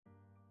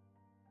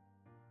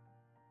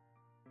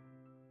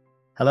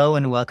Hello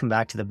and welcome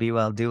back to the Be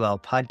Well, Do Well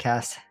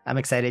podcast. I'm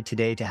excited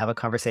today to have a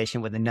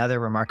conversation with another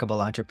remarkable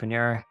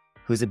entrepreneur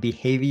who's a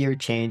behavior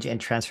change and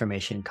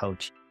transformation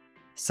coach.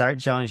 Sartre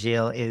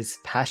Jean-Gilles is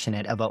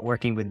passionate about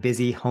working with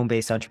busy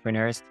home-based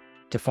entrepreneurs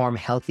to form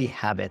healthy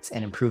habits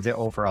and improve their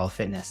overall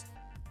fitness.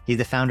 He's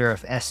the founder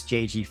of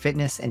SJG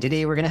Fitness, and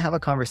today we're going to have a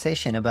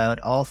conversation about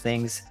all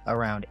things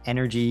around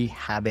energy,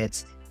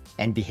 habits,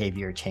 and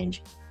behavior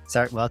change.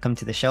 Sartre, welcome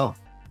to the show.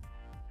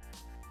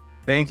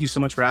 Thank you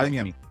so much for having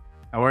me.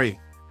 How are you?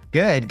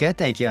 Good.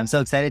 Thank you. I'm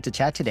so excited to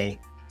chat today.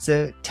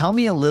 So tell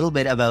me a little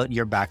bit about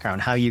your background,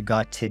 how you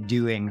got to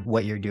doing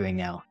what you're doing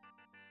now.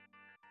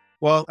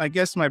 Well, I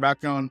guess my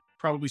background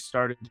probably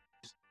started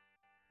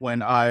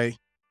when I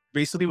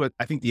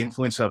think the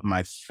influence of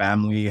my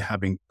family,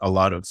 having a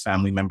lot of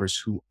family members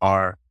who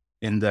are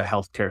in the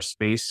healthcare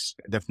space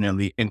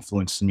definitely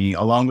influenced me,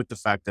 along with the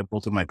fact that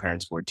both of my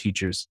parents were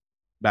teachers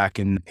back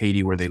in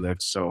Haiti where they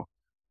lived. So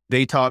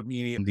they taught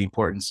me the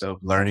importance of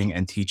learning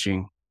and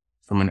teaching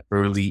from an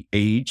early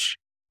age.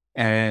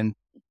 And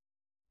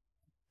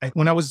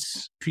when I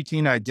was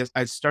preteen,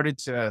 I started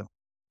to,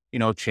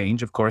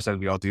 change, of course, as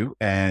we all do.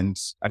 And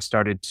I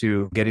started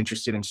to get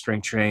interested in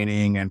strength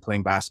training and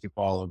playing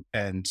basketball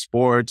and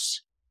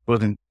sports. I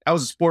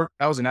was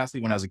an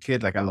athlete when I was a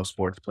kid. Like I love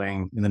sports,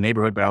 playing in the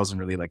neighborhood, but I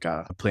wasn't really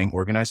playing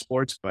organized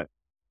sports. But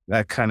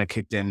that kind of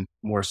kicked in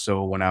more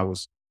so when I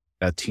was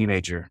a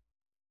teenager.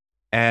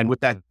 And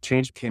with that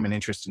change came an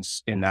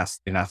interest in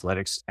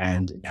athletics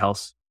and in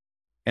health.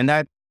 And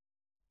that,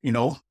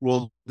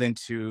 rolled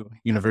into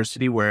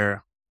university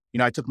where,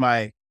 I took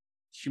my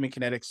human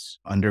kinetics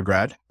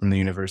undergrad from the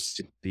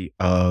University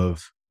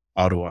of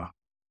Ottawa.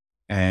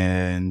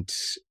 And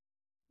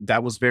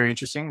that was very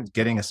interesting.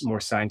 Getting a more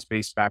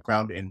science-based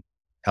background in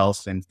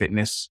health and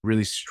fitness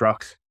really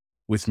struck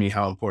with me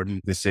how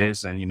important this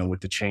is. And,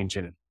 with the change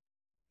in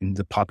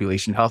the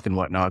population health and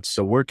whatnot.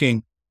 So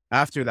working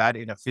after that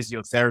in a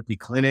physiotherapy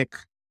clinic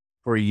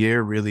for a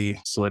year really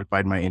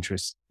solidified my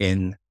interest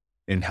in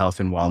health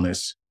and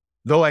wellness.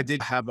 Though I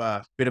did have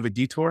a bit of a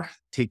detour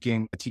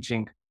teaching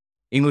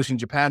English in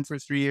Japan for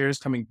 3 years,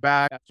 coming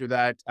back. After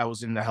that, I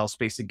was in the health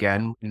space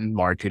again in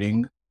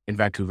marketing in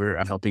Vancouver.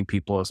 I'm helping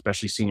people,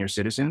 especially senior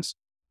citizens,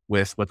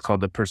 with what's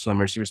called the personal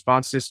emergency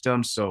response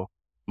system. So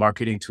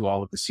marketing to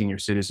all of the senior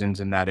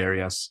citizens in that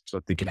area so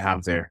that they can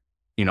have their,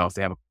 if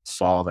they have a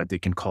fall that they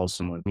can call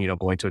someone,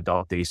 going to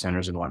adult day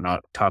centers and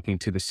whatnot, talking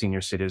to the senior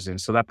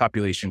citizens. So that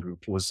population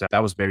group was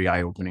very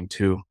eye-opening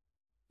too.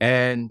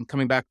 And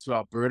coming back to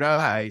Alberta,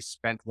 I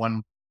spent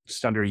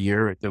just under a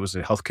year. There was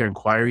a healthcare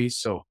inquiry.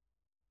 So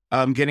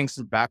getting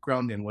some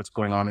background in what's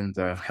going on in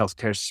the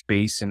healthcare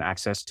space and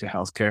access to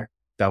healthcare.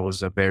 That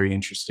was a very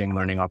interesting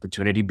learning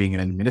opportunity, being an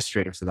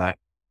administrator for that.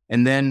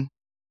 And then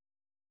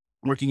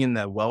working in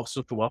the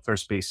social welfare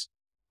space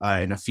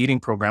in a feeding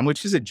program,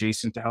 which is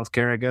adjacent to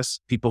healthcare, I guess.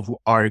 People who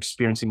are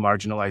experiencing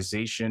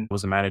marginalization. I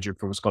was a manager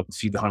for what's called the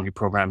Feed the Hungry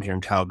program here in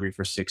Calgary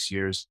for 6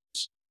 years.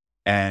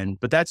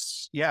 But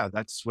that's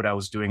what I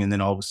was doing. And then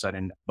all of a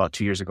sudden, about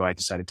 2 years ago, I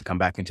decided to come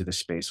back into the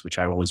space, which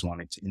I always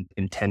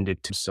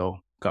intended to. So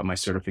got my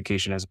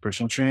certification as a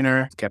personal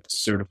trainer, kept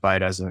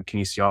certified as a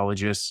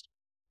kinesiologist.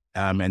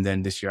 And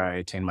then this year I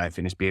attained my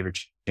fitness behavior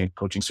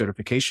coaching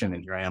certification.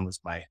 And here I am with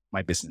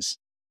my business.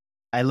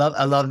 I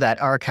love that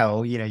arc,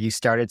 how, you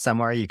started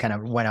somewhere, you kind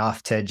of went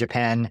off to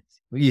Japan.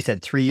 You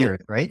said 3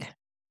 years, right?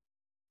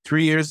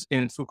 3 years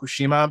in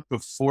Fukushima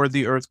before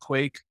the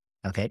earthquake.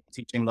 Okay.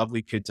 Teaching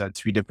lovely kids at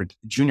 3 different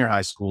junior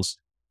high schools,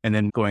 and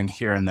then going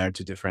here and there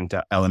to different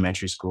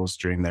elementary schools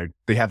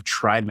they have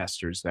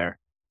trimesters there.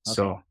 Okay.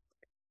 So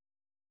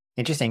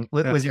interesting.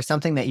 Was there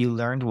something that you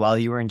learned while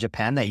you were in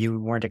Japan that you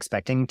weren't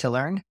expecting to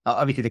learn?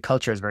 Obviously the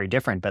culture is very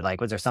different, but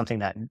was there something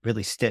that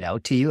really stood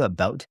out to you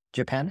about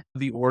Japan?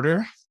 The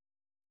order,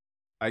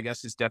 I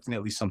guess, is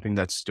definitely something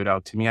that stood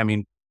out to me. I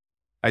mean,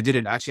 I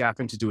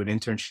happened to do an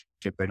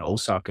internship in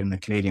Osaka in the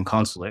Canadian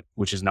consulate,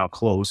 which is now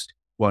closed.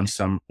 One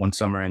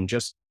summer, and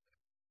just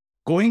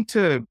going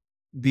to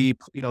the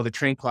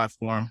train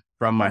platform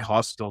from my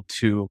hostel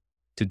to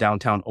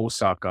downtown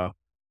Osaka,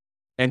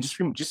 and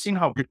just seeing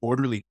how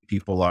orderly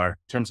people are in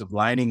terms of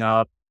lining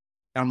up.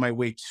 On my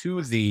way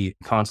to the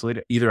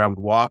consulate, either I would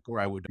walk or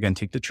I would again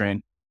take the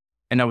train,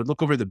 and I would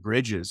look over the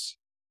bridges,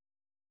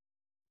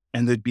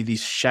 and there'd be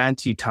these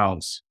shanty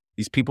towns.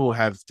 These people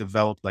have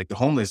developed, like the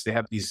homeless. They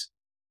have these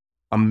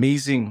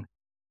amazing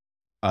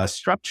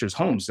structures,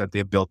 homes that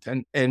they've built,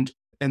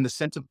 and the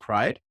sense of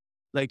pride,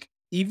 like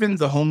even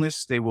the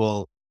homeless, they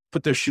will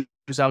put their shoes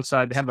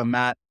outside. They have a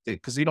mat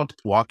because they don't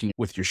walking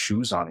with your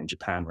shoes on in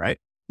Japan, right?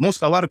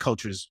 A lot of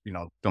cultures,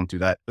 don't do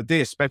that, but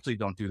they especially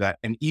don't do that.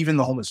 And even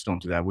the homeless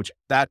don't do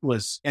that,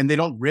 and they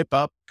don't rip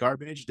up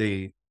garbage.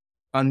 They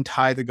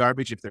untie the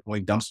garbage if they're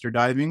going dumpster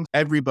diving.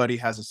 Everybody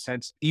has a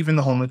sense, even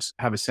the homeless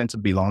have a sense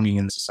of belonging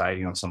in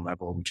society on some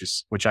level,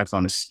 which I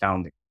found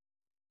astounding.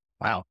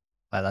 Wow,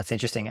 that's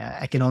interesting.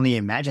 I can only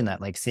imagine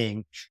that,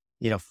 seeing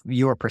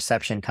your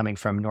perception coming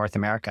from North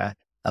America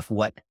of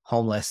what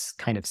homeless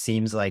kind of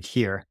seems like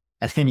here.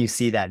 And then you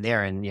see that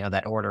there and,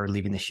 that order,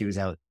 leaving the shoes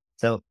out.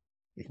 So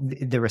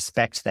the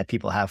respect that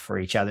people have for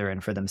each other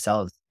and for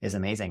themselves is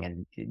amazing.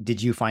 And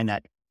did you find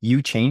that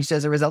you changed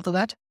as a result of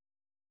that?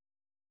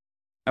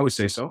 I would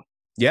say so.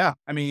 Yeah.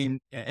 I mean,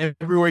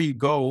 everywhere you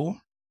go,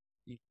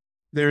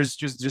 there's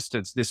just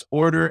this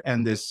order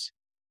and this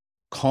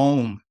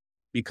calm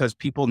because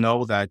people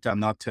know that I'm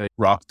not to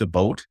rock the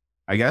boat,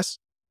 I guess.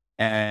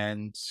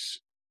 And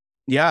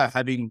yeah,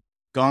 having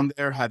gone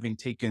there,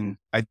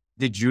 I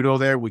did judo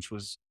there, which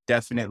was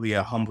definitely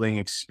a humbling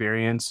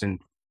experience.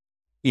 And,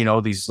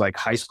 these like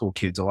high school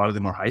kids, a lot of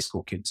them are high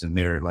school kids and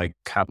they're like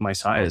half my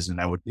size. And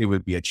it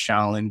would be a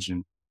challenge.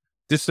 And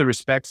just the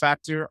respect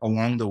factor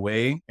along the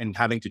way and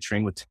having to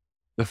train with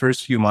the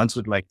first few months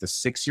with like the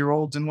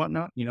 6-year-olds and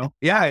whatnot.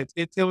 Yeah,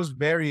 it was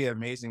very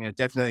amazing. It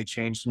definitely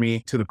changed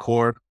me to the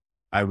core,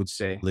 I would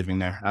say, living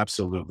there.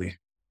 Absolutely.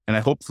 And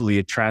hopefully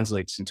it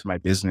translates into my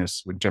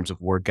business in terms of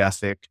work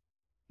ethic.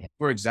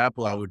 For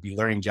example, I would be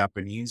learning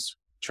Japanese,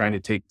 trying to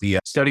take the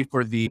study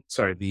for the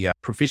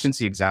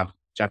proficiency exam,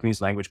 Japanese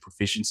language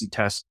proficiency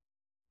test.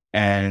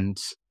 And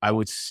I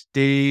would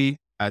stay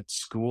at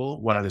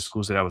school, one of the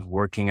schools that I was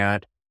working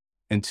at,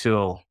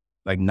 until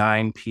like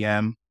 9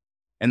 p.m.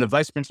 And the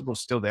vice principal is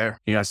still there.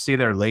 I stay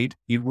there late.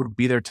 He would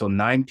be there till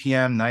 9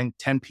 p.m.,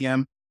 10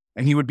 p.m.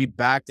 And he would be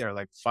back there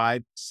like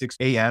 5, 6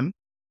 a.m.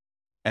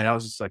 And I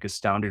was just like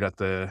astounded at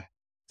the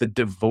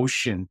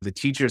devotion the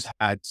teachers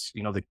had,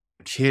 the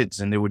kids.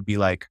 And they would be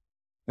like,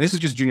 this is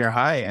just junior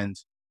high. And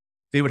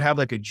they would have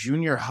like a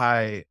junior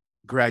high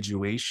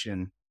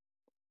graduation.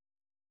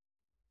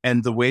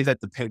 And the way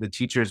that the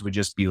teachers would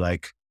just be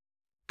like,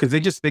 because they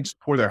just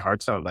pour their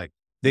hearts out. Like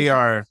they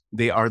are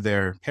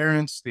their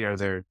parents. They are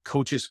their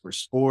coaches for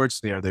sports.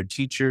 They are their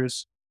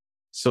teachers.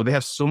 So they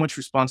have so much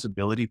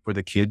responsibility for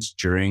the kids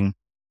during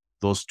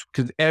those,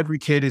 because every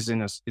kid is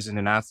in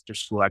an after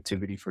school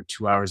activity for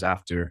 2 hours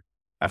after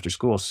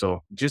school.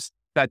 So just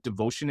that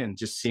devotion and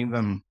just seeing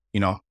them,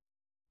 the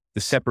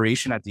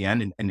separation at the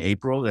end in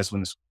April, that's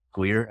when the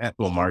school year,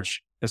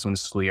 March, that's when the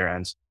school year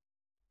ends.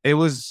 It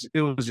was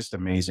just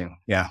amazing.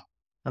 Yeah.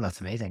 Oh, that's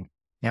amazing.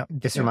 Now,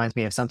 this Yeah. reminds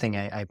me of something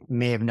I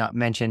may have not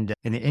mentioned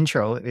in the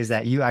intro, is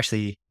that you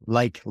actually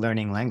like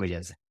learning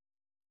languages.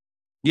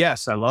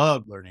 Yes, I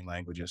love learning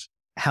languages.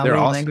 How They're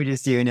many awesome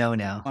languages do you know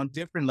now? on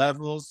different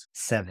levels.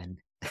 7.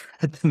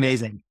 That's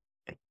amazing.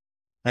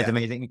 That's Yeah.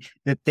 amazing.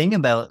 The thing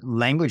about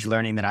language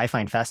learning that I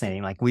find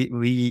fascinating, like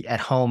we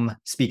at home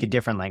speak a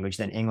different language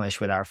than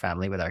English with our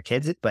family, with our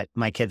kids, but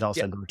my kids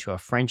also Yeah. go to a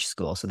French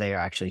school, so they are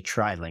actually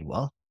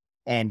trilingual.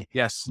 And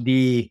Yes.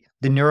 the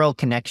neural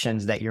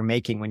connections that you're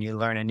making when you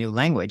learn a new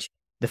language,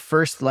 the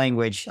first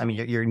language, I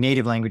mean, your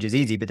native language is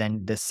easy, but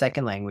then the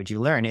second language you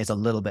learn is a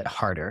little bit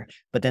harder.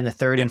 But then the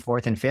third and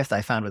fourth and fifth,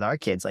 I found with our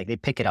kids, like they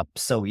pick it up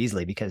so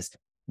easily because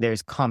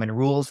there's common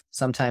rules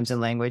sometimes in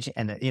language,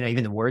 and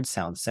even the words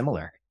sound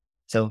similar.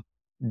 So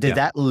did Yeah.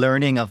 that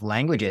learning of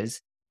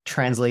languages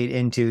translate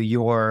into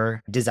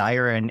your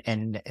desire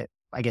and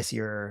I guess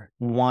your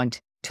want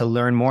to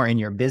learn more in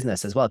your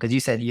business as well? Because you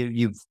said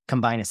you've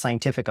combined a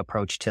scientific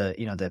approach to,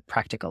 the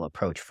practical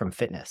approach from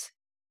fitness.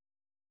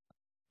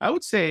 I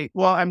would say,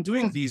 well, I'm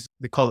doing these,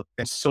 they call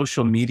it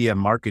social media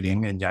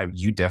marketing. And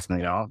you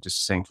definitely know, I'm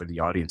just saying for the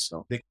audience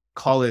though, they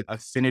call it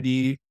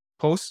affinity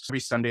posts.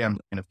 Every Sunday, I'm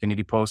an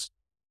affinity post,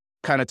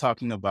 kind of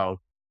talking about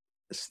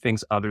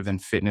things other than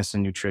fitness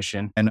and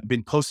nutrition. And I've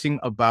been posting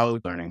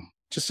about learning,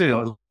 just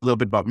a little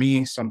bit about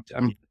me. So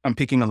I'm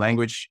picking a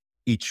language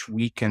each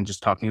week and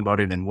just talking about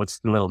it and what's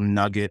the little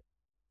nugget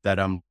that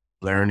I'm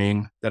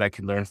learning that I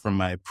can learn from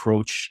my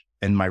approach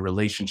and my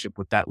relationship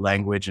with that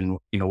language and,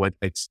 what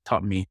it's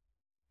taught me.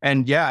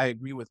 And yeah, I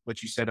agree with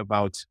what you said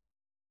about,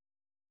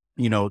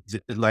 the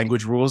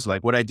language rules.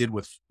 Like what I did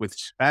with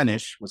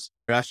Spanish was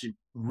I actually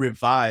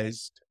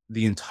revised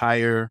the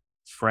entire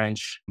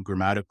French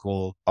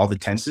grammatical, all the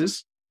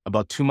tenses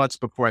about 2 months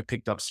before I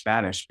picked up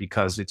Spanish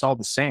because it's all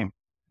the same.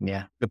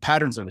 Yeah. The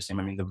patterns are the same.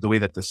 I mean, the way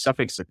that the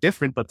suffixes are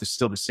different, but they're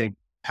still the same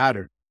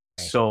pattern.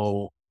 Right.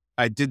 So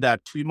I did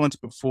that 2 months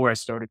before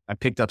I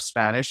picked up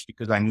Spanish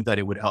because I knew that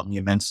it would help me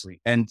immensely.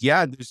 And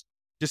yeah, there's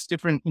just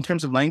different in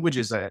terms of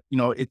languages.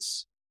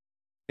 It's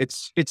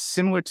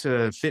similar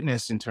to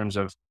fitness in terms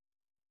of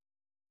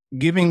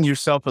giving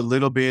yourself a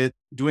little bit,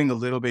 doing a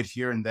little bit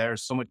here and there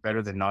is so much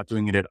better than not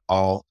doing it at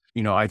all.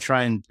 I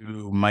try and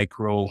do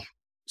micro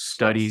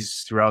study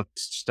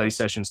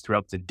sessions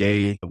throughout the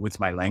day with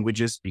my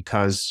languages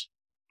because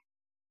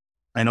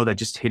I know that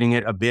just hitting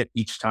it a bit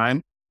each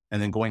time and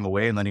then going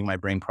away and letting my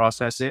brain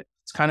process it,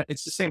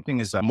 it's the same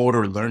thing as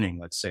motor learning,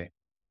 let's say.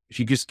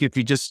 Because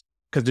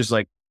there's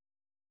like,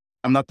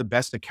 I'm not the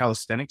best at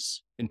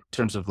calisthenics in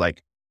terms of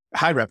like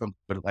high rep,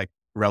 but like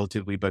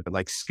relatively, but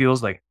like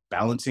skills like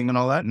balancing and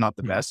all that, not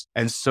the best.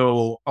 And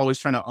so always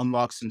trying to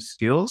unlock some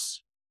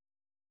skills.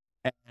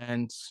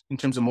 And in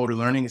terms of motor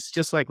learning, it's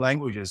just like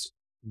languages.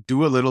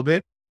 Do a little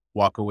bit,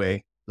 walk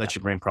away, let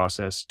your brain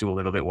process, do a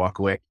little bit, walk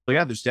away. So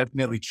yeah, there's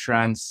definitely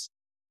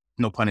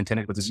no pun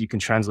intended, but you can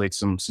translate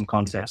some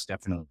concepts,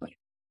 definitely.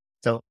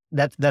 So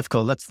that's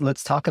cool.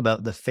 Let's talk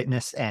about the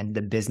fitness and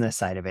the business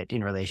side of it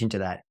in relation to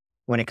that.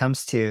 When it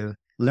comes to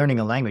learning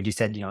a language, you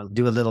said,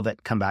 do a little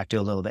bit, come back, do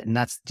a little bit. And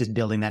that's just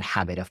building that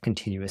habit of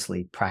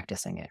continuously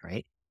practicing it,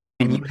 right?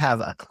 And you have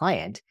a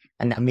client,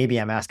 and maybe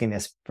I'm asking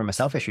this from a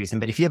selfish reason,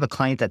 but if you have a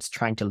client that's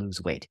trying to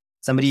lose weight,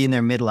 somebody in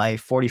their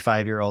midlife,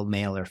 45-year-old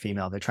male or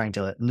female, they're trying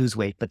to lose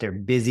weight, but they're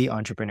busy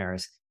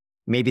entrepreneurs.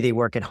 Maybe they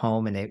work at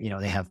home and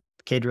they have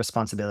kid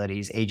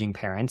responsibilities, aging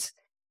parents.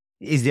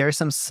 Is there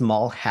some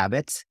small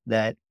habits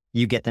that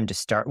you get them to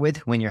start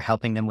with when you're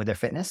helping them with their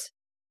fitness?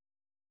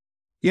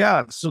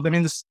 Yeah. So I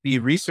mean, the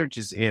research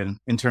is in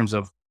terms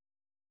of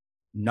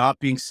not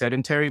being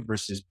sedentary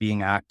versus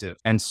being active.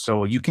 And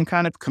so you can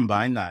kind of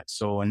combine that.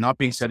 So, and not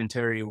being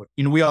sedentary,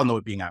 we all know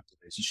what being active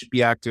is. You should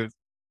be active.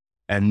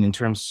 And in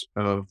terms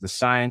of the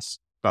science,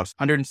 about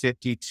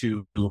 150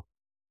 to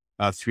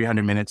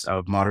 300 minutes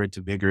of moderate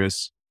to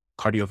vigorous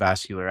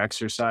cardiovascular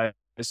exercise,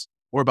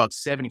 or about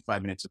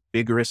 75 minutes of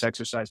vigorous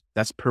exercise.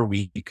 That's per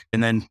week.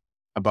 And then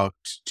about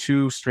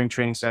 2 strength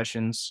training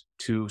sessions,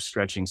 2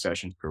 stretching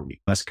sessions per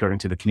week. That's according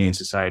to the Canadian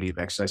Society of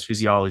Exercise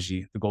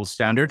Physiology, the gold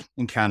standard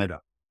in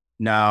Canada.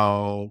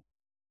 Now,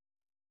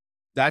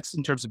 that's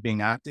in terms of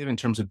being active. In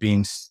terms of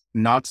being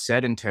not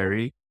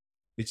sedentary,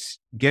 it's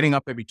getting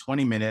up every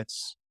 20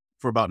 minutes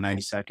for about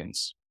 90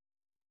 seconds.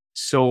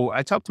 So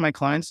I talk to my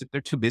clients, if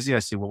they're too busy, I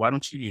say, well, why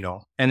don't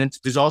you, and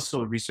there's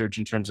also research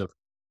in terms of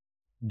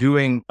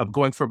going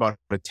for about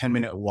a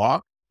 10-minute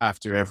walk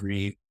after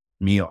every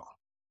meal.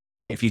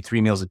 If you eat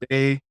 3 meals a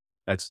day,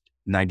 that's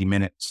 90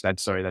 minutes.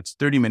 That's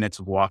 30 minutes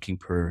of walking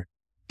per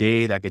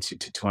day. That gets you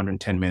to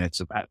 210 minutes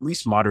of at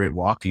least moderate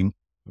walking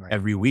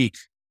every week.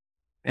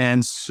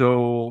 And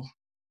so,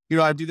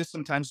 I do this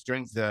sometimes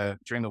during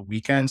the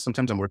weekend.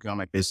 Sometimes I'm working on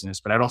my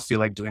business, but I don't feel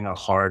like doing a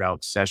hard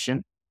out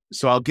session.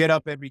 So I'll get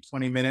up every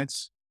 20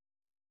 minutes,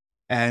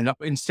 and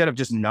instead of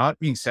just not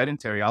being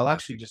sedentary, I'll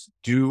actually just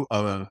do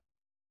a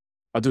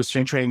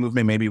strength training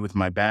movement, maybe with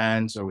my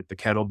bands or with the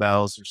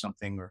kettlebells or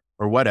something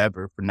or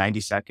whatever for 90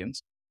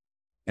 seconds.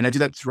 And I do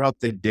that throughout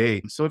the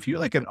day. So if you're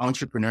like an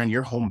entrepreneur and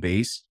you're home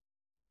based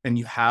and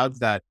you have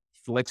that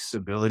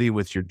flexibility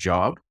with your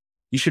job,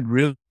 you should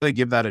really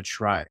give that a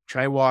try.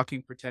 Try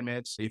walking for 10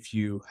 minutes if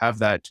you have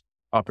that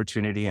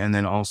opportunity. And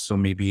then also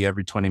maybe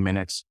every 20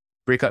 minutes,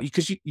 break up,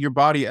 because your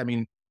body, I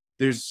mean,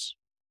 there's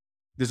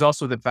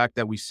also the fact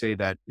that we say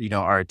that,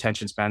 our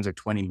attention spans are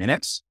 20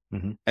 minutes.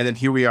 Mm-hmm. And then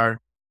here we are.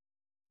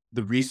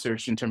 The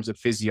research in terms of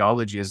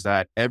physiology is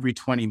that every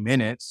 20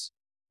 minutes,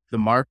 the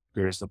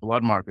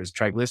blood markers,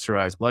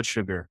 triglycerides, blood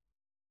sugar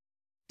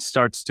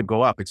starts to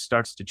go up. It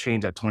starts to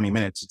change at 20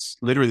 minutes. It's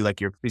literally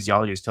like your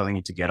physiology is telling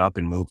you to get up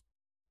and move.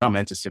 You're not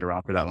meant to sit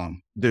around for that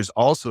long. There's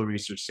also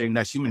research saying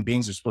that human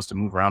beings are supposed to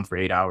move around for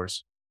 8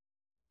 hours,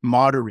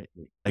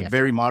 moderately,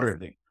 very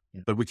moderately,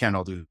 but we can't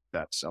all do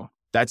that. So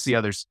that's the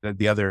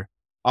other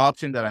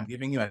option that I'm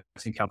giving you. I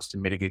think helps to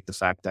mitigate the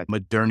fact that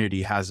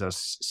modernity has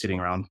us sitting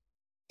around.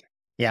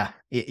 Yeah.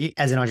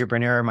 As an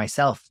entrepreneur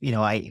myself,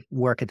 I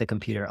work at the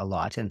computer a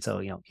lot. And so,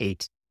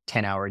 8-10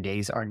 hour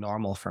days are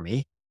normal for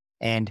me.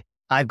 And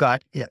I've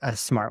got a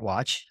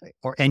smartwatch,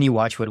 or any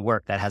watch would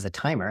work that has a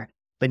timer.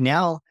 But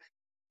now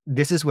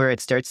this is where it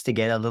starts to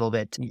get a little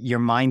bit, your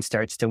mind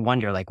starts to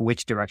wonder, like,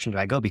 which direction do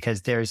I go?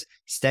 Because there's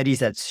studies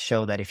that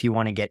show that if you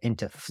want to get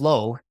into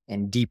flow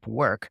and deep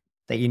work,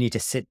 that you need to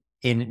sit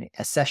in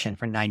a session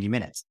for 90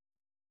 minutes.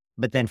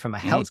 But then from a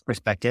health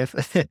perspective,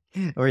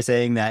 we're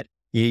saying that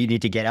you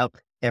need to get up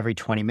every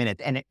 20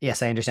 minutes. And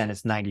yes, I understand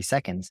it's 90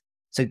 seconds.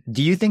 So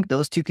do you think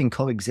those two can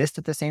coexist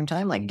at the same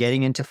time? Like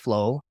getting into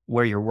flow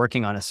where you're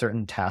working on a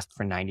certain task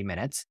for 90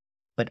 minutes,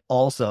 but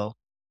also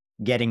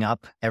getting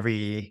up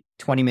every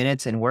 20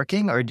 minutes and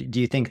working? Or do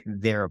you think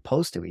they're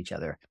opposed to each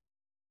other?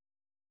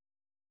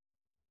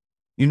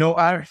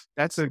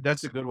 That's a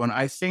good one.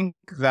 I think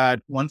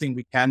that one thing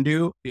we can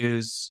do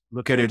is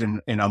look at it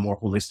in a more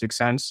holistic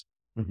sense.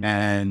 Mm-hmm.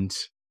 And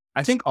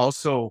I think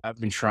also I've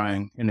been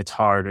trying, and it's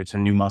hard. It's a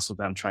new muscle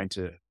that I'm trying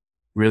to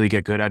really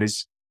get good at,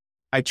 is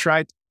I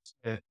tried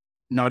to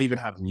not even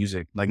have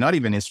music, like not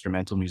even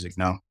instrumental music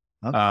now.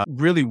 Okay.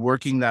 Really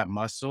working that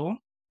muscle,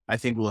 I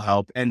think will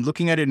help. And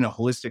looking at it in a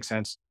holistic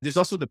sense, there's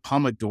also the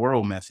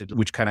Pomodoro method,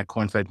 which kind of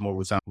coincides more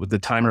with the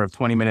timer of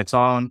 20 minutes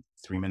on,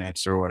 3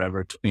 minutes or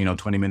whatever,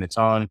 20 minutes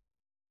on, a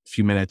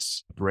few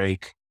minutes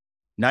break.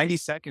 90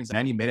 seconds,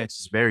 90 minutes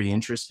is very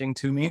interesting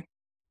to me.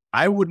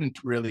 I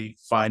wouldn't really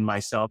find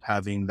myself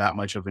having that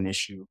much of an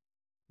issue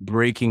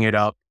breaking it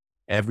up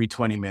every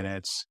 20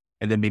 minutes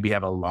and then maybe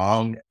have a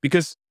long,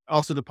 because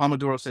also the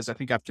Pomodoro says, I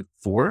think after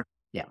 4,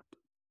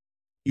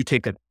 you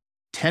take a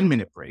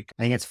 10-minute break.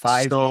 I think it's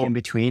 5 in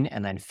between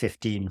and then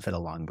 15 for the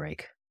long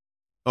break.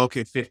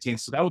 Okay, 15.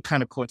 So that would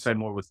kind of coincide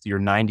more with your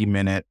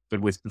 90-minute,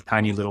 but with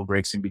tiny little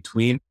breaks in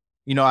between.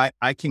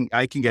 I can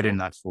get in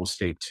that full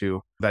state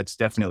too. That's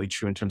definitely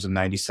true in terms of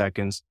 90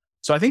 seconds.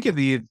 So I think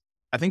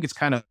it's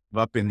kind of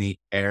up in the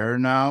air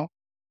now.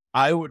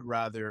 I would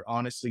rather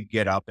honestly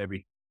get up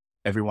every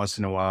once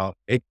in a while.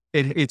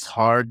 It's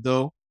hard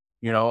though.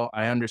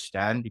 I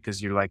understand,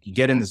 because you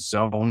get in the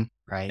zone,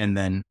 right? And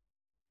then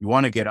you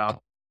want to get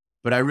up.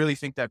 But I really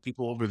think that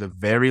people over the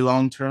very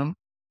long term,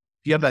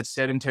 if you have that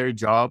sedentary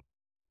job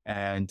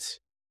and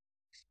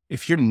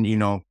if you're,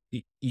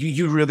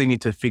 you really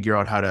need to figure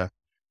out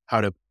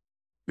how to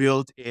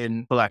build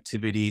in full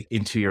activity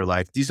into your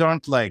life. These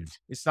aren't like,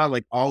 it's not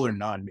like all or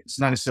none. It's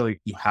not necessarily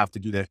you have to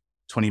do the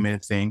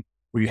 20-minute thing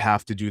or you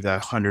have to do the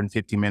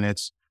 150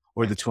 minutes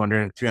or the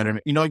 200,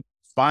 300,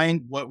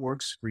 find what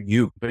works for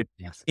you, but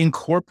Yes.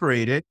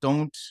 incorporate it.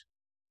 Don't,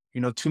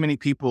 too many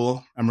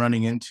people I'm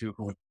running into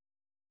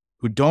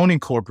who don't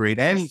incorporate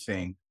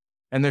anything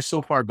and they're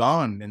so far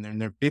gone and they're in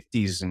their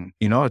 50s. And,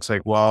 it's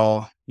like,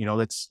 well,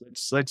 let's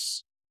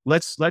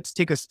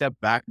take a step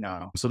back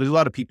now. So there's a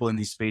lot of people in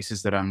these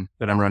spaces that I'm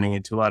running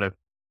into, a lot of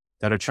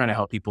that are trying to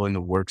help people in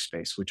the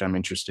workspace, which I'm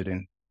interested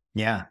in.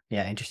 Yeah.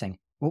 Yeah. Interesting.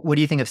 What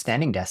do you think of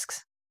standing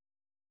desks?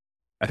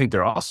 I think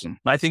they're awesome.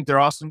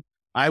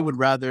 I would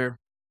rather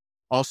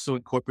also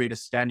incorporate a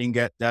standing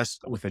desk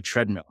with a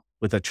treadmill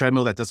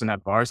that doesn't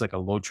have bars, like a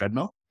low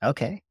treadmill.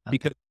 Okay.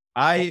 Because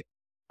I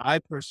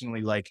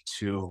personally like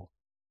to,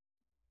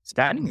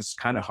 standing is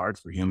kind of hard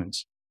for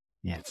humans.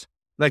 Yes.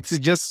 Like to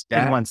just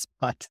stand In one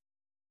spot.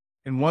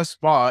 in one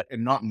spot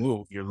and not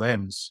move your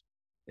limbs.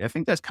 I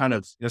think that's kind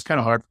of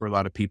hard for a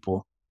lot of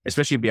people,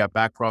 especially if you have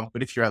back problems.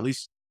 But if you're at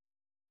least,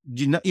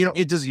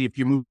 it does, if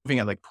you're moving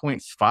at like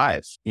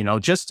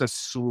 0.5, just a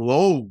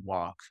slow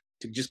walk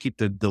to just keep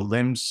the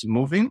limbs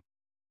moving.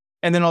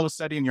 And then all of a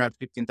sudden you're at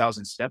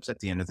 15,000 steps at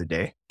the end of the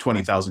day,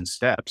 20,000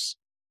 steps.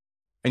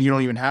 And you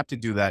don't even have to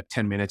do that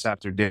 10 minutes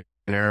after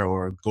dinner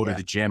or go to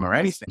the gym or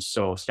anything.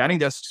 So standing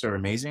desks are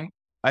amazing.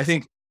 I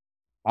think,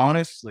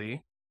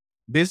 honestly,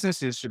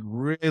 businesses should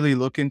really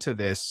look into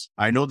this.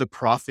 I know the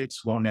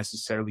profits won't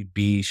necessarily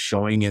be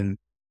showing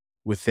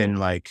within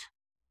like,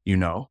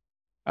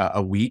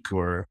 a week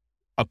or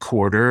a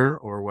quarter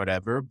or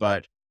whatever,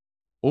 but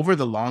over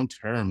the long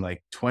term,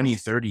 like 20,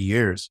 30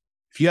 years,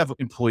 if you have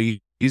employees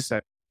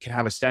that can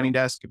have a standing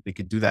desk, if they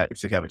could do that,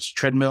 if they have a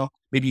treadmill,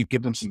 maybe you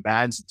give them some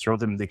bands and throw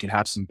them, they can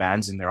have some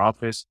bands in their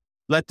office,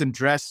 let them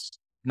dress,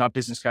 not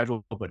business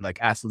casual, but like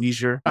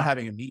athleisure, not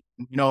having a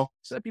meeting,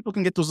 so that people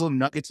can get those little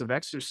nuggets of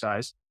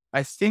exercise.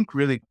 I think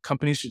really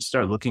companies should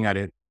start looking at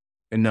it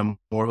in a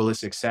more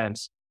holistic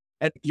sense.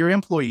 And your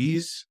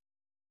employees,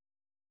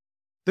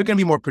 they're going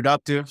to be more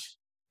productive.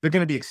 They're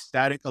going to be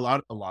ecstatic. A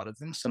lot of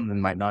them, some of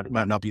them might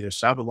not be their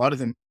style, but a lot of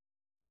them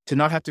to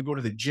not have to go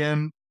to the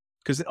gym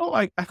because,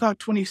 I got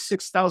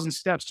 26,000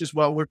 steps just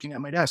while working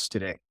at my desk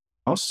today.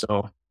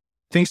 Also,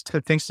 things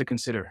to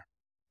consider.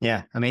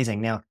 Yeah.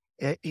 Amazing. Now,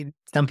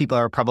 some people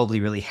are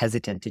probably really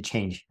hesitant to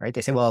change, right?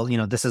 They say, well,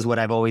 this is what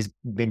I've always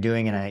been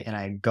doing. And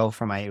I go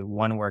for my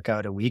one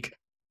workout a week.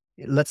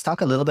 Let's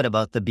talk a little bit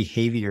about the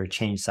behavior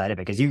change side of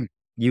it. Because you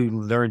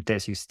learned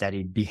this, you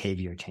studied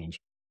behavior change.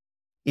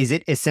 Is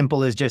it as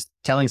simple as just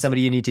telling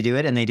somebody you need to do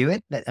it and they do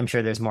it? I'm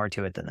sure there's more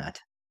to it than that.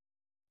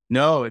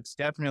 No, it's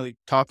definitely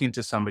talking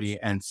to somebody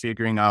and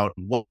figuring out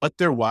what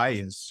their why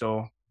is.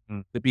 So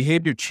the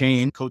behavior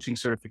change coaching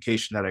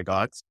certification that I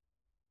got,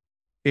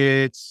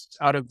 it's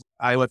out of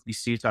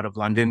IOFBC, it's out of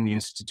London, the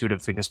Institute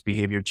of Fitness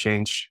Behavior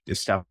Change,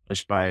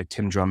 established by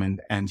Tim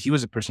Drummond. And he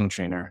was a personal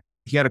trainer.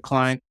 He had a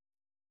client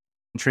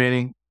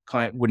training.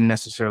 Client wouldn't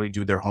necessarily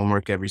do their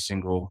homework every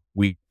single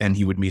week. And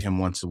he would meet him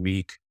once a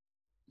week,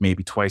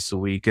 maybe twice a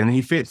week. And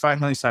he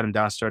finally sat him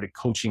down, started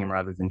coaching him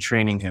rather than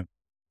training him.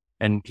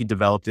 And he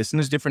developed this. And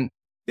there's different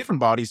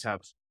bodies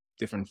have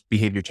different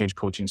behavior change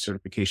coaching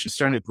certifications,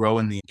 starting to grow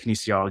in the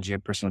kinesiology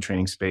and personal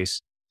training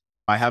space.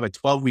 I have a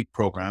 12-week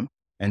program.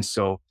 And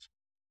so,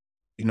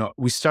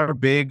 we start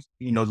big,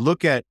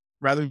 look at,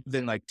 rather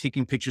than like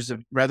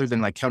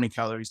counting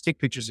calories, take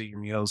pictures of your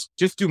meals,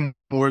 just do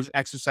more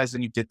exercise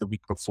than you did the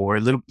week before,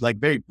 a little like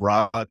very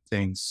broad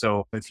things.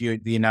 So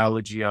the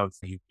analogy of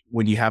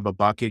when you have a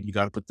bucket, you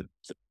got to put the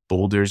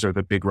boulders or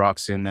the big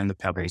rocks in and the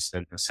pebbles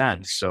and the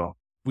sand. So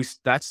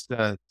that's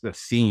the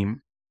theme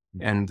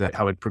and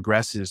how it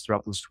progresses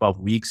throughout those 12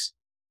 weeks,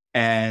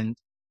 and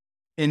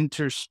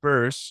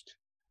interspersed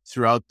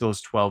throughout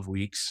those 12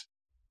 weeks,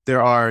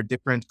 there are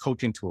different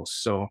coaching tools.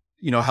 So,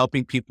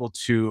 helping people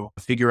to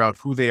figure out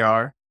who they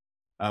are,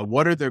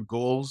 what are their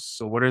goals.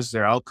 So what is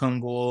their outcome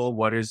goal?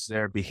 What is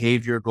their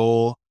behavior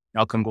goal?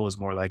 Outcome goal is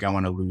more like, I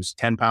want to lose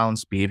 10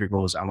 pounds. Behavior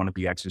goal is, I want to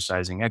be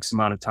exercising X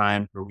amount of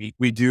time per week.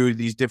 We do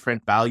these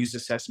different values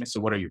assessments.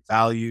 So what are your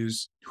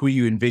values? Who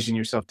you envision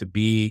yourself to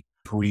be?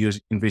 Who you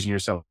envision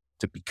yourself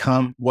to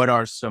become? What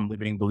are some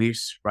limiting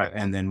beliefs, right?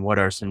 And then what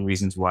are some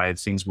reasons why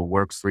things will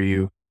work for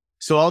you?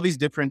 So all these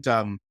different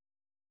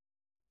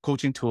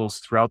coaching tools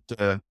throughout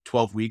the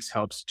 12 weeks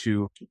helps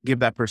to give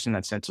that person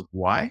that sense of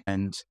why,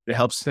 and it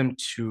helps them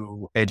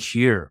to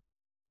adhere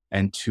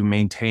and to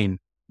maintain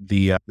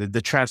the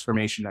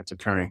transformation that's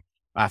occurring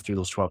after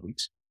those 12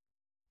 weeks.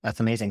 That's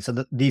amazing.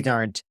 So these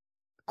aren't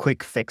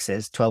quick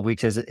fixes. 12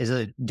 weeks is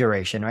a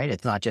duration, right?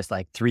 It's not just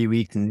like 3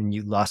 weeks and then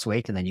you lost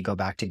weight and then you go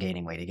back to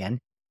gaining weight again.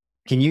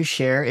 Can you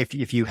share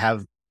if you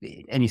have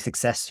any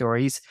success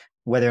stories,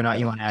 whether or not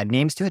you want to add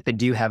names to it, but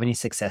do you have any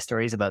success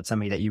stories about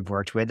somebody that you've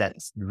worked with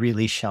that's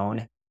really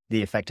shown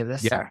the effect of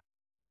this? Yeah,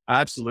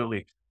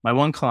 absolutely. My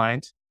one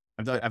client,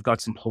 I've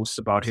got some posts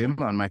about him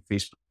on my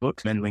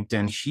Facebook and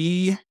LinkedIn.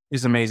 He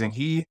is amazing.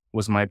 He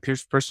was my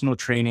personal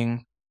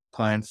training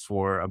plan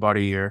for about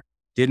a year.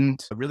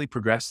 Didn't really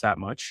progress that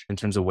much in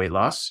terms of weight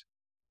loss.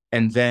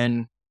 And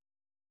then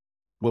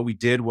what we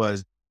did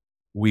was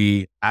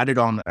we added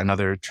on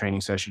another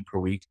training session per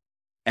week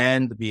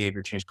and the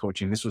behavior change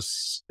coaching. This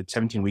was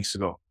 17 weeks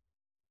ago.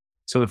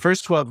 So the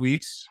first 12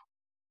 weeks,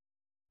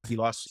 he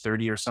lost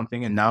 30 or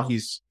something. And now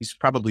he's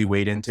probably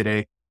weighed in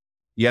today.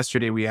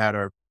 Yesterday, we had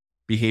our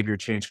behavior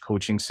change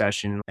coaching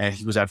session and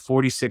he was at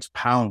 46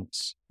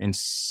 pounds in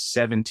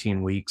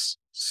 17 weeks.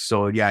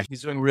 So yeah,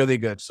 he's doing really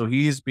good. So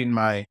he's been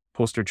my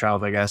poster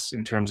child, I guess,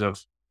 in terms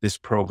of this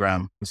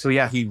program. So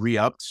yeah, he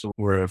re-upped. So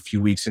we're a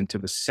few weeks into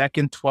the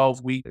second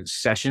 12-week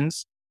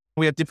sessions.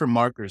 We have different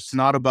markers. It's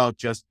not about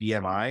just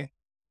BMI.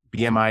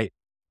 BMI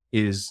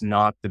is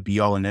not the be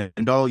all and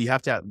end all. You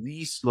have to at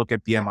least look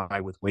at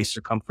BMI with waist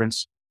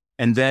circumference.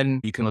 And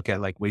then you can look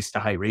at like waist to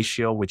height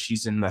ratio, which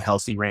he's in the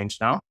healthy range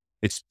now.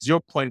 It's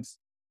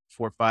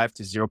 0.45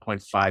 to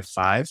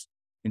 0.55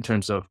 in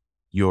terms of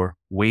your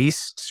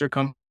waist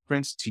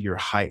circumference to your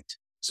height.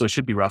 So it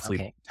should be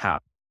roughly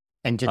half.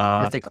 And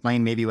just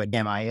explain maybe what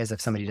BMI is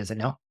if somebody doesn't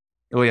know.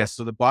 Oh yeah.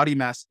 So the body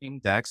mass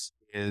index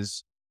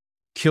is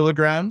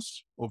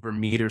kilograms over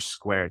meters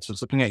squared. So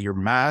it's looking at your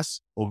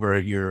mass over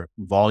your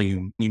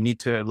volume. You need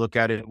to look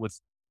at it with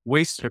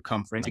waist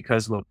circumference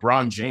because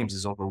LeBron James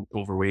is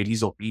overweight.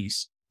 He's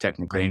obese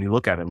technically. And you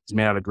look at him, he's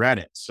made out of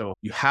granite. So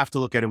you have to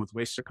look at it with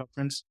waist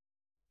circumference.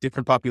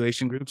 Different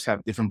population groups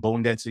have different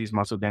bone densities,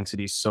 muscle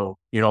densities. So,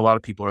 a lot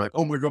of people are like,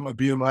 oh my God, my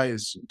BMI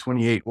is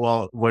 28.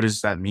 Well, what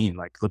does that mean?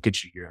 Like, look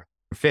at you, you're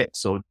fit.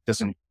 So it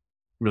doesn't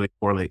really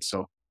correlate.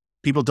 So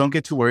people don't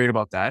get too worried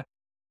about that.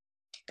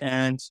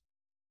 And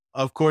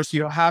of course,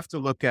 you have to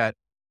look at,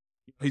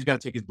 he's going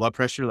to take his blood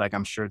pressure. Like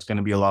I'm sure it's going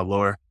to be a lot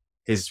lower.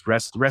 His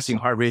resting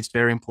heart rate is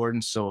very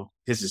important. So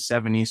his is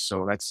 70.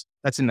 So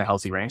that's in the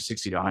healthy range.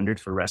 60 to 100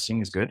 for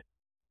resting is good.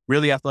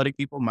 Really athletic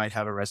people might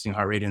have a resting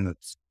heart rate in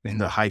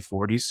the high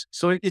 40s.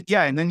 So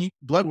and then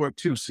blood work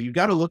too. So you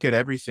got to look at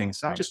everything.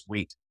 It's not just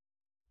weight.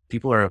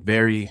 People are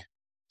very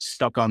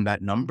stuck on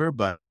that number,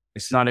 but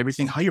it's not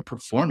everything. How you're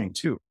performing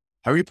too.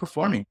 How are you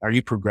performing? Are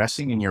you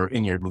progressing in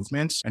your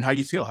movements? And how do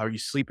you feel? How are you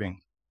sleeping?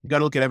 You got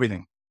to look at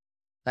everything.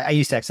 I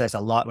used to exercise a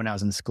lot when I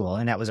was in school,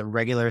 and that was a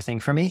regular thing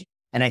for me.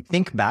 And I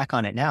think back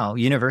on it now,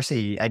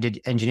 I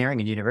did engineering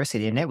in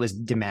university, and it was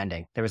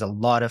demanding. There was a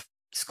lot of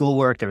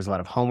schoolwork. There was a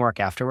lot of homework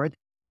afterward.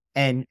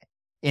 And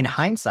in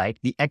hindsight,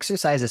 the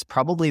exercise is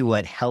probably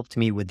what helped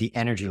me with the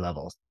energy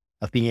levels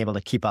of being able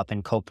to keep up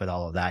and cope with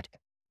all of that.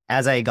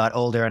 As I got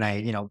older and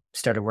I,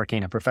 started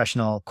working a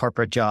professional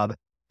corporate job,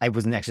 I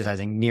wasn't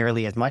exercising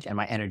nearly as much and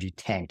my energy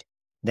tanked.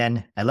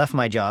 Then I left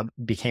my job,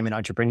 became an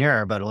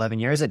entrepreneur about 11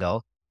 years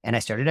ago, and I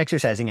started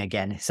exercising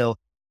again. So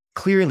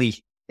clearly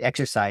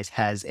exercise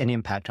has an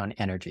impact on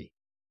energy.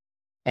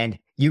 And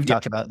you've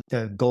talked about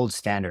the gold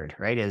standard,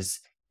 right? Is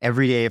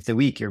every day of the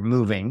week you're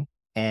moving.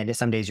 And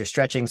some days you're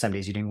stretching, some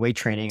days you're doing weight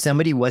training.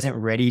 Somebody wasn't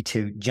ready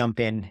to jump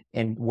in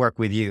and work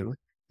with you.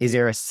 Is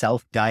there a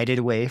self-guided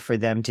way for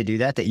them to do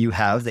that you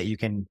have, that you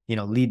can,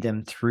 lead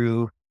them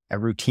through a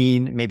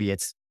routine? Maybe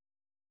it's,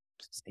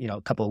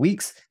 a couple of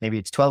weeks, maybe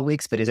it's 12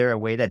 weeks, but is there a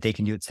way that they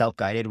can do it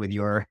self-guided with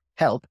your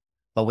help,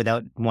 but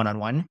without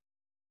one-on-one?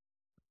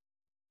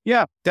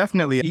 Yeah,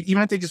 definitely.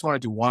 Even if they just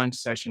want to do one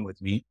session with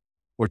me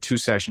or two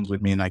sessions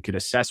with me and I could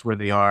assess where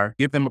they are,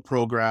 give them a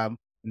program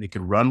and they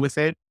could run with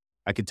it.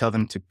 I could tell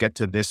them to get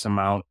to this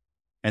amount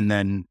and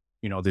then,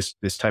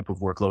 this type of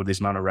workload, this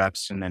amount of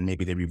reps, and then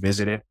maybe they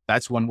revisit it.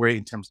 That's one way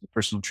in terms of the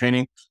personal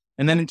training.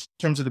 And then in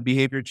terms of the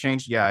behavior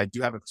change, I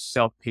do have a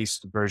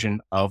self-paced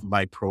version of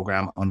my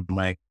program on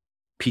my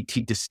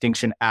PT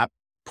Distinction app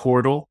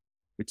portal,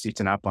 which it's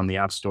an app on the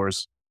app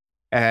stores.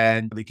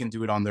 And they can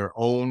do it on their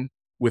own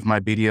with my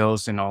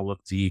videos, and all of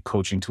the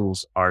coaching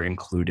tools are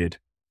included.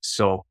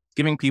 So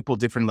giving people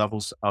different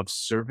levels of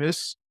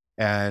service.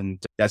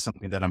 And that's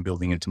something that I'm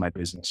building into my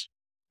business.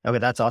 Okay,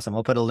 that's awesome.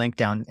 We'll put a link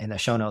down in the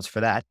show notes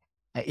for that.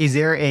 Is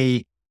there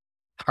a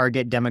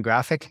target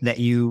demographic that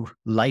you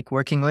like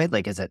working with?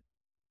 Like, is it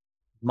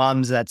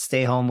moms that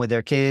stay home with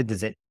their kids?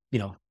 Is it,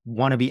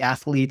 wannabe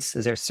athletes?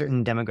 Is there a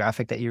certain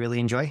demographic that you really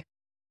enjoy?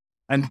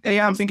 And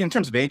I'm thinking in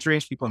terms of age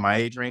range, people in my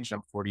age range,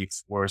 I'm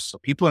 44. So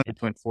people in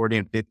between 40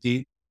 and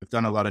 50, I've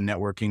done a lot of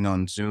networking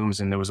on Zooms,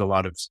 and there was a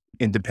lot of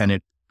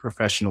independent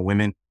professional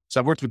women.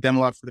 So I've worked with them a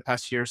lot for the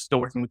past year, still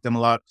working with them a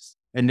lot.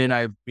 And then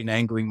I've been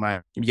angling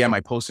my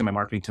posts and my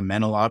marketing to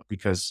men a lot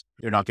because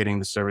they're not getting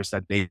the service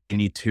that they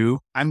need to.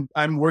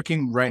 I'm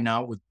working right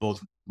now with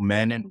both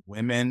men and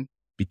women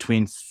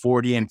between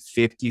 40 and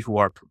 50 who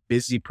are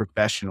busy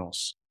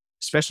professionals,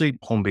 especially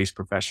home-based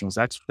professionals.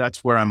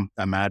 That's where I'm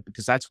at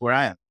because that's where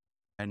I am.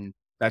 And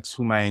that's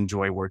whom I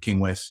enjoy working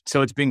with.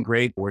 So it's been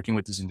great working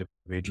with these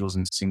individuals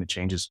and seeing the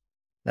changes.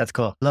 That's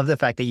cool. Love the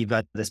fact that you've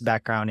got this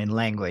background in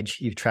language.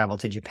 You've traveled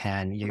to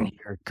Japan, your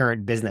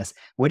current business.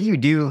 What do you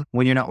do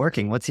when you're not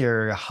working? What's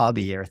your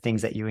hobby or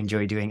things that you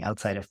enjoy doing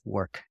outside of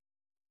work?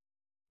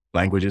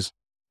 Languages.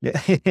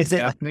 Is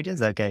it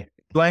languages? Okay.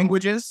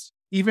 Languages.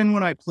 Even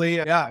when I play,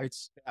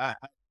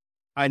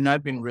 I've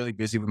not been really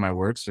busy with my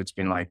work. So it's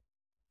been like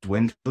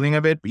dwindling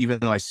a bit, even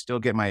though I still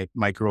get my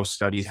micro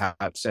study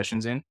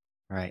sessions in.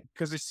 Right.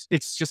 Because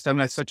it's just, I'm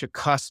at such a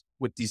cusp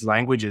with these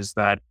languages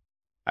that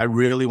I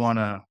really want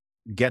to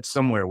get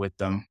somewhere with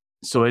them.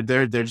 So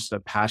they're just a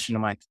passion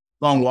of mine.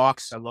 Long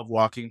walks. I love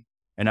walking.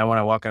 And now when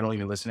I walk, I don't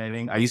even listen to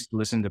anything. I used to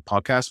listen to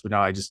podcasts, but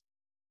now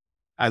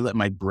I let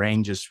my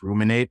brain just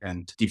ruminate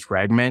and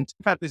defragment.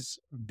 I've had this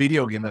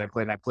video game that I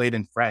played, and I played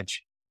in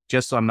French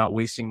just so I'm not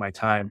wasting my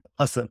time.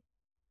 Awesome.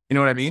 You know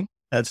what I mean?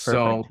 That's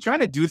So perfect. trying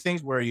to do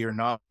things where you're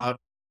not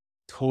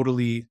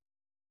totally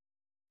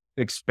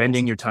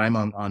expending your time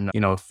on,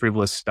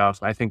 frivolous stuff.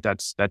 I think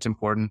that's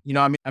important.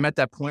 I mean, I'm at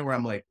that point where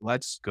I'm like,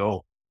 let's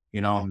go,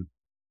 you know,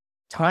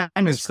 time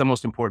is the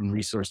most important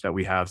resource that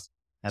we have.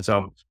 And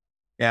so,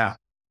 yeah.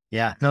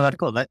 Yeah. No, that's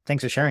cool.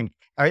 Thanks for sharing.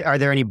 Are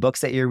there any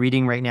books that you're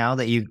reading right now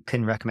that you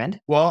can recommend?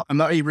 Well, I'm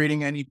not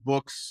reading any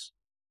books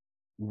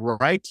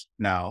right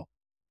now,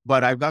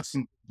 but I've got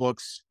some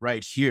books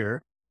right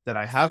here that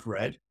I have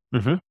read.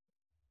 Mm-hmm.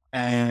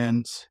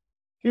 And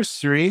here's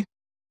three.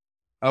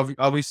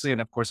 Obviously,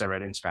 and of course I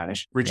read it in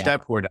Spanish. Rich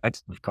Dad, Poor Dad.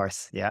 Of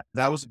course. Yeah.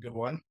 That was a good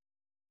one.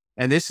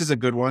 And this is a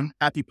good one.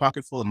 Happy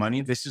Pocket Full of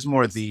Money. This is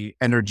more the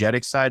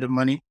energetic side of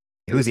money.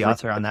 Who's the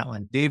author on that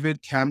one?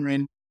 David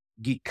Cameron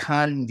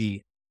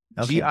Gikandi.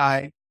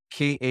 Okay.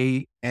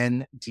 Gikandi.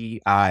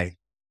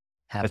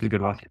 That's a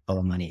good one. Pocket Full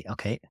of Money.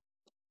 Okay.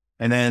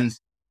 And then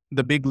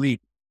The Big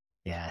Leap.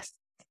 Yes.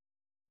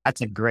 That's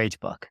a great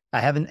book.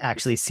 I haven't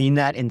actually seen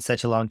that in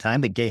such a long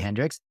time, but Gay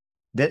Hendricks,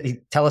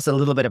 tell us a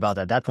little bit about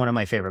that. That's one of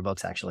my favorite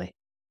books, actually.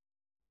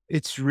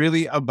 It's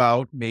really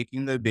about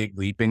making the big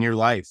leap in your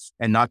life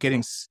and not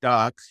getting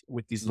stuck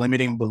with these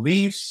limiting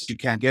beliefs. You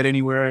can't get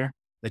anywhere,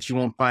 that you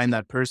won't find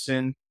that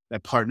person,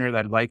 that partner,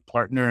 that life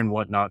partner and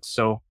whatnot.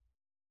 So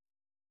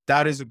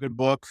that is a good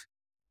book.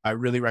 I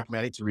really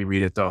recommend it to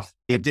reread it though.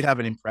 It did have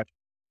an impression.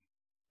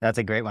 That's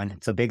a great one.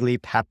 So Big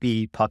Leap,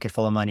 Happy Pocket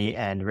Full of Money,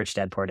 and Rich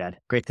Dad, Poor Dad.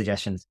 Great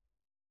suggestions.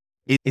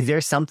 Is there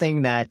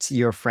something that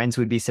your friends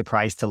would be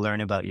surprised to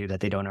learn about you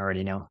that they don't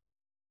already know?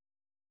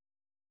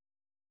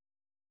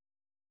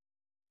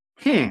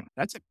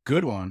 That's a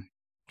good one.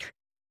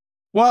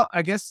 Well,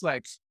 I guess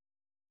like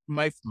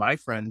my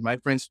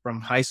friends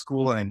from high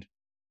school and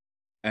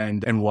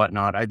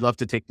whatnot, I'd love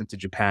to take them to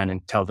Japan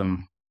and tell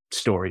them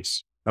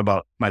stories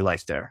about my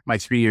life there, my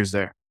 3 years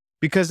there.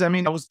 Because I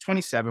mean, I was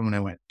 27 when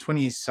I went,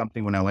 20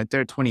 something when I went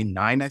there,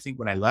 29, I think,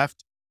 when I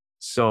left.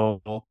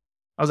 So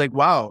I was like,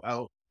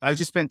 wow, I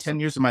just spent 10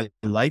 years of my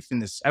life in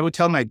this. I would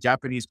tell my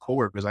Japanese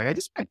coworkers, like, I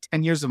just spent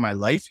 10 years of my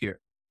life here.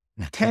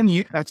 10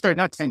 years, sorry,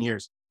 not 10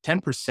 years,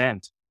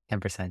 10%.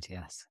 10%,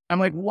 yes. I'm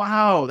like,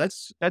 wow,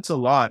 that's a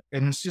lot.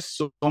 And it's just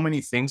so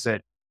many things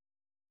that,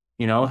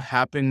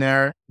 happen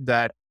there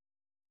that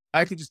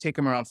I could just take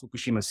them around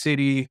Fukushima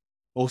City,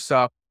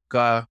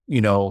 Osaka,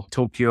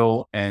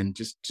 Tokyo, and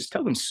just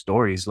tell them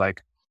stories.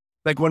 Like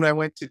when I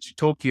went to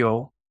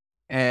Tokyo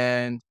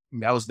and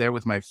I was there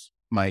with my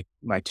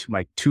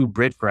two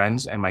Brit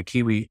friends and my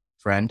Kiwi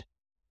friend,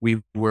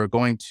 we were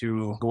going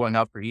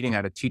out for eating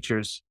at a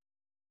teachers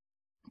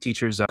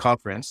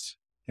conference,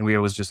 and it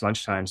was just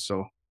lunchtime.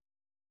 So,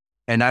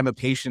 and I'm of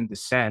Haitian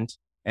descent,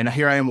 and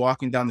here I am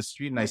walking down the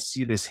street, and I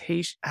see this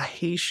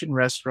Haitian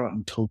restaurant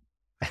in Tokyo.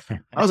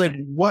 I was like,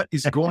 what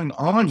is going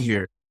on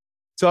here?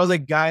 So I was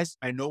like, guys,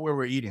 I know where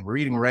we're eating. We're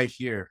eating right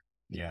here.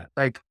 Yeah.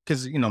 Like,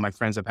 cause my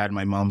friends have had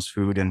my mom's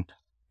food and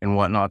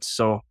whatnot.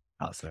 So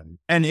awesome.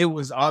 And it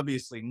was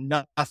obviously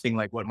nothing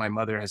like what my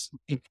mother has,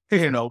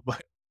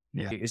 but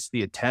yeah, it's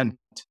the attempt.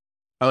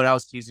 Oh, and I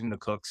was teasing the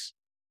cooks.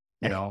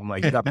 I'm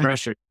like, you got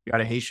pressure. You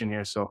got a Haitian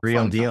here. So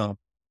real deal.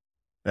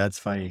 That's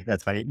funny.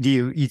 Do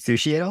you eat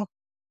sushi at all?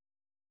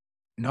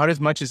 Not as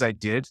much as I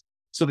did.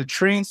 So the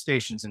train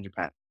stations in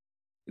Japan,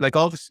 like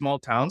all the small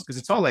towns, because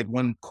it's all like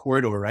one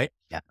corridor, right?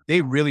 Yeah.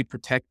 They really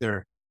protect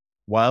their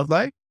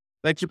wildlife.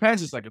 Like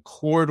Japan's just like a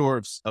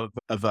corridor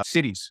of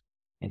cities.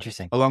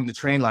 Interesting. Along the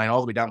train line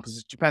all the way down,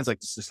 because Japan's like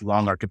this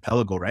long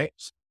archipelago, right?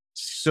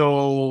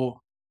 So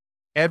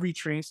every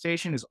train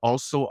station is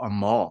also a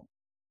mall.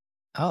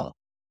 Oh.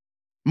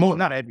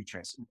 Not every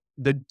train.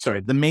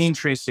 The main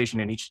train station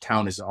in each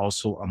town is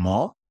also a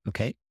mall.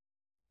 Okay.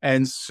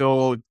 And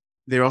so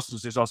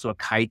there's also a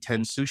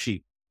kaiten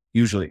sushi,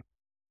 usually,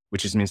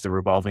 which just means the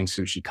revolving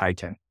sushi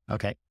kaiten.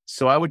 Okay.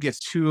 So I would get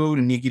 2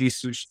 nigiri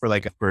sushi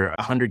for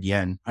 100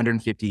 yen,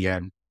 150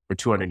 yen, or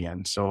 200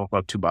 yen. So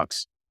about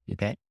 $2.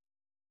 Okay.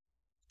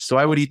 So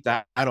I would eat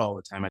that all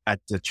the time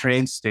at the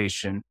train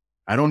station.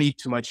 I don't eat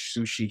too much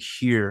sushi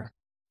here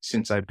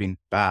since I've been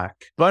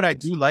back, but I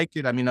do like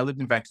it. I mean, I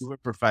lived in Vancouver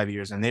for 5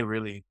 years, and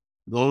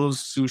those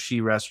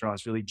sushi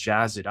restaurants really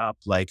jazz it up.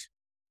 Like,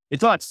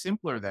 it's a lot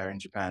simpler there in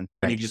Japan.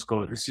 You just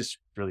go, it's just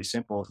really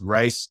simple.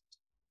 Rice,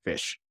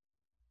 fish.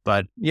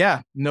 But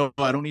yeah, no,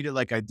 I don't eat it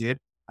like I did.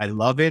 I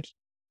love it.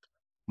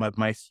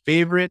 My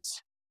favorite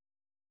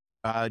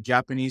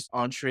Japanese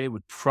entree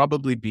would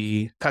probably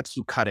be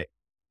katsukare,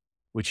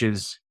 which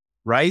is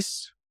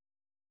rice,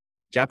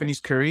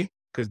 Japanese curry,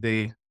 because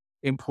they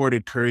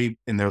imported curry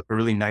in the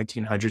early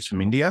 1900s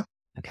from India.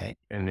 Okay.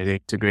 And they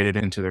integrated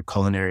it into their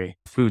culinary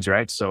foods,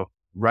 right? So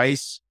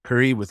rice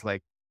curry with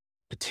like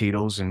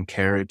potatoes and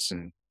carrots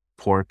and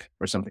pork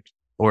or something,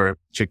 or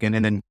chicken.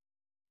 And then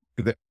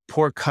the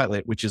pork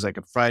cutlet, which is like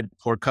a fried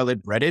pork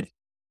cutlet breaded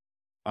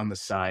on the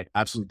side.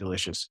 Absolutely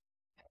delicious.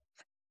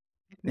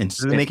 And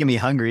It's really making me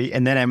hungry.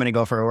 And then I'm going to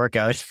go for a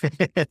workout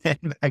and then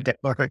back to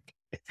work.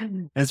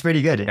 That's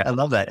pretty good. yeah. I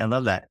love that. I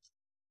love that.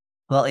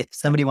 Well, if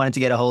somebody wanted to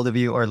get a hold of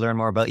you or learn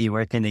more about you,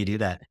 where can they do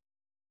that?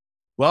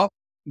 Well,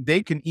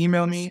 they can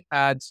email me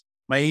at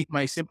my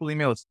simple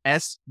email is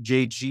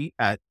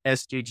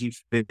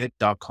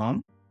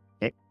sjg@sjgfit.com.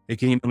 Okay. They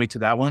can email me to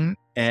that one,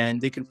 and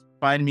they can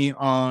find me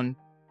on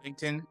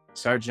LinkedIn,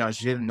 Sartre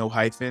Jean-Gilles, no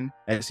hyphen,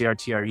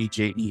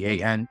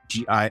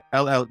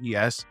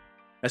 SartreJeanGilles.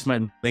 That's my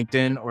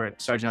LinkedIn, or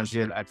Sartre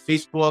Jean-Gilles at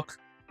Facebook,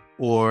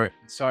 or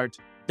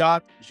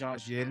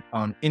Sartre.Jean-Gilles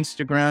on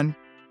Instagram,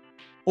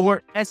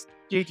 or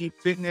SJG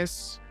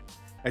Fitness.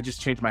 I just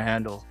changed my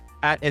handle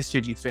at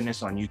SJG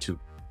Fitness on YouTube.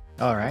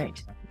 All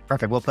right.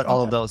 Perfect. We'll put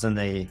all of those in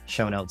the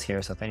show notes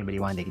here. So if anybody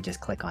wanted, they can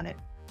just click on it.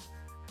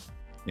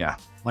 Yeah.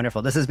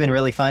 Wonderful. This has been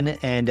really fun.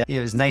 And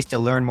it was nice to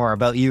learn more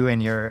about you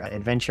and your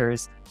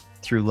adventures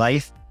through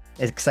life.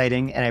 It's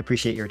exciting. And I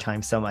appreciate your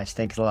time so much.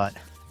 Thanks a lot.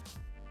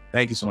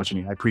 Thank you so much,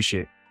 Annie. I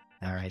appreciate it.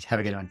 All right. Have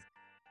a good one.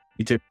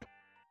 You too.